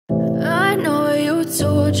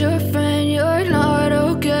told your friend you're not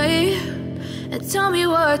okay? And tell me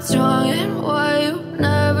what's wrong and why you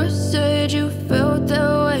never said you felt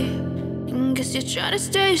that way. And guess you're trying to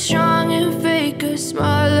stay strong and fake a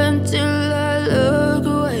smile until I look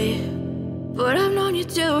away. But I've known you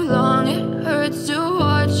too long, it hurts to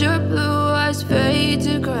watch your blue eyes fade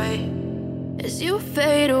to gray as you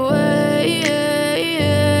fade away,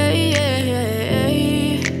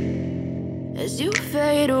 as you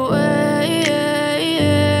fade away.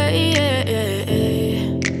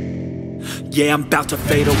 Yeah, I'm about to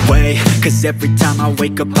fade away, cause every time I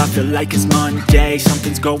wake up I feel like it's Monday.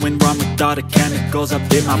 Something's going wrong with all the chemicals up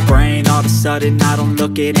in my brain. All of a sudden I don't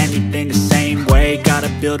look at anything the same way. Got a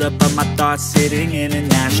buildup of my thoughts sitting in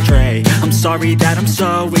an ashtray. I'm sorry that I'm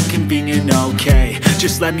so inconvenient, okay?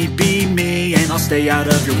 Just let me be me and I'll stay out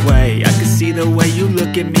of your way. I can see the way you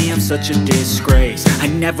look at me, I'm such a disgrace. I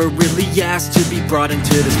never really asked to be brought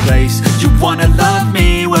into this place. You wanna love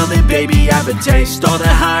me? Well then baby I have a taste. All the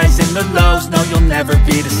highs and the lows, no you'll never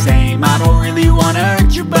be the same. I don't really wanna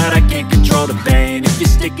hurt you but I can't control the pain. If you're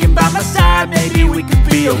sticking by my side maybe we could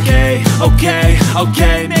be okay.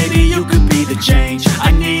 Okay, maybe you could be the change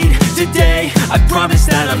I need today. I promise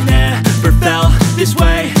that I've never felt this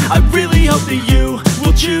way. I really hope that you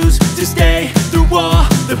will choose to stay through all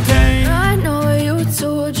the pain. I know you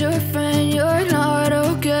told your friend you're not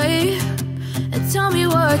okay. And tell me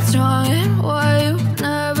what's wrong and why you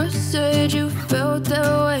never said you felt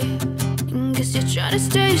that way. And guess you're trying to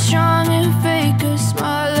stay strong and fake a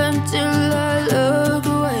smile until I look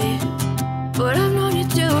away. But I've known you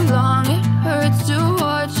too long, it hurts to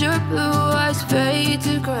watch your blue eyes fade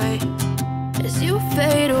to gray as you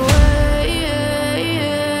fade away,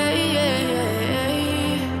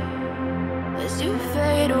 as you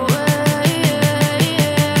fade away,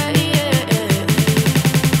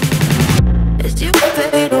 as you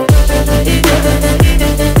fade away.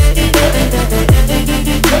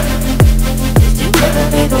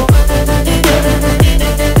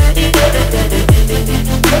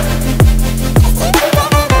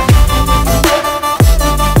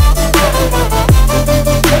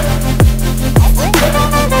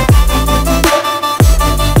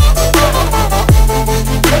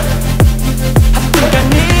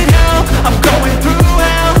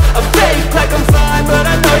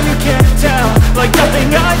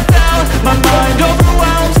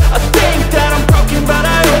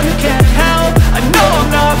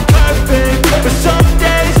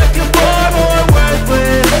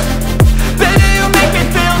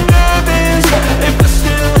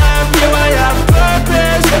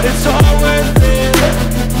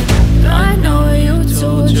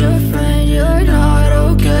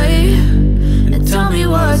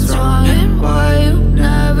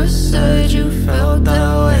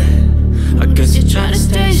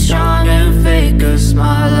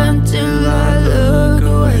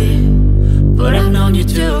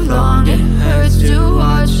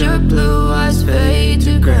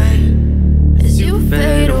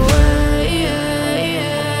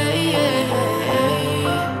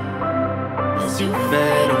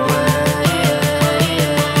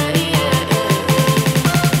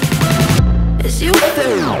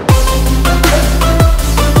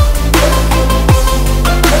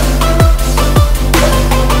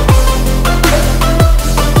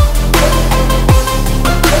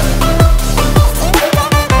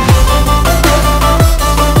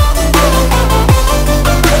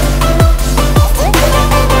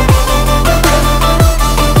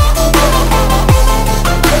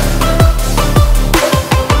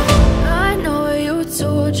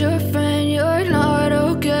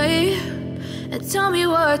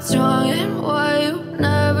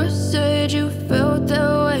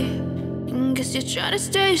 Try to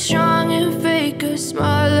stay strong and fake a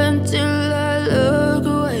smile until I look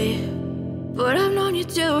away. But I've known you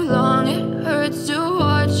too long, it hurts to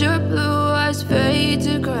watch your blue eyes fade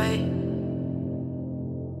to gray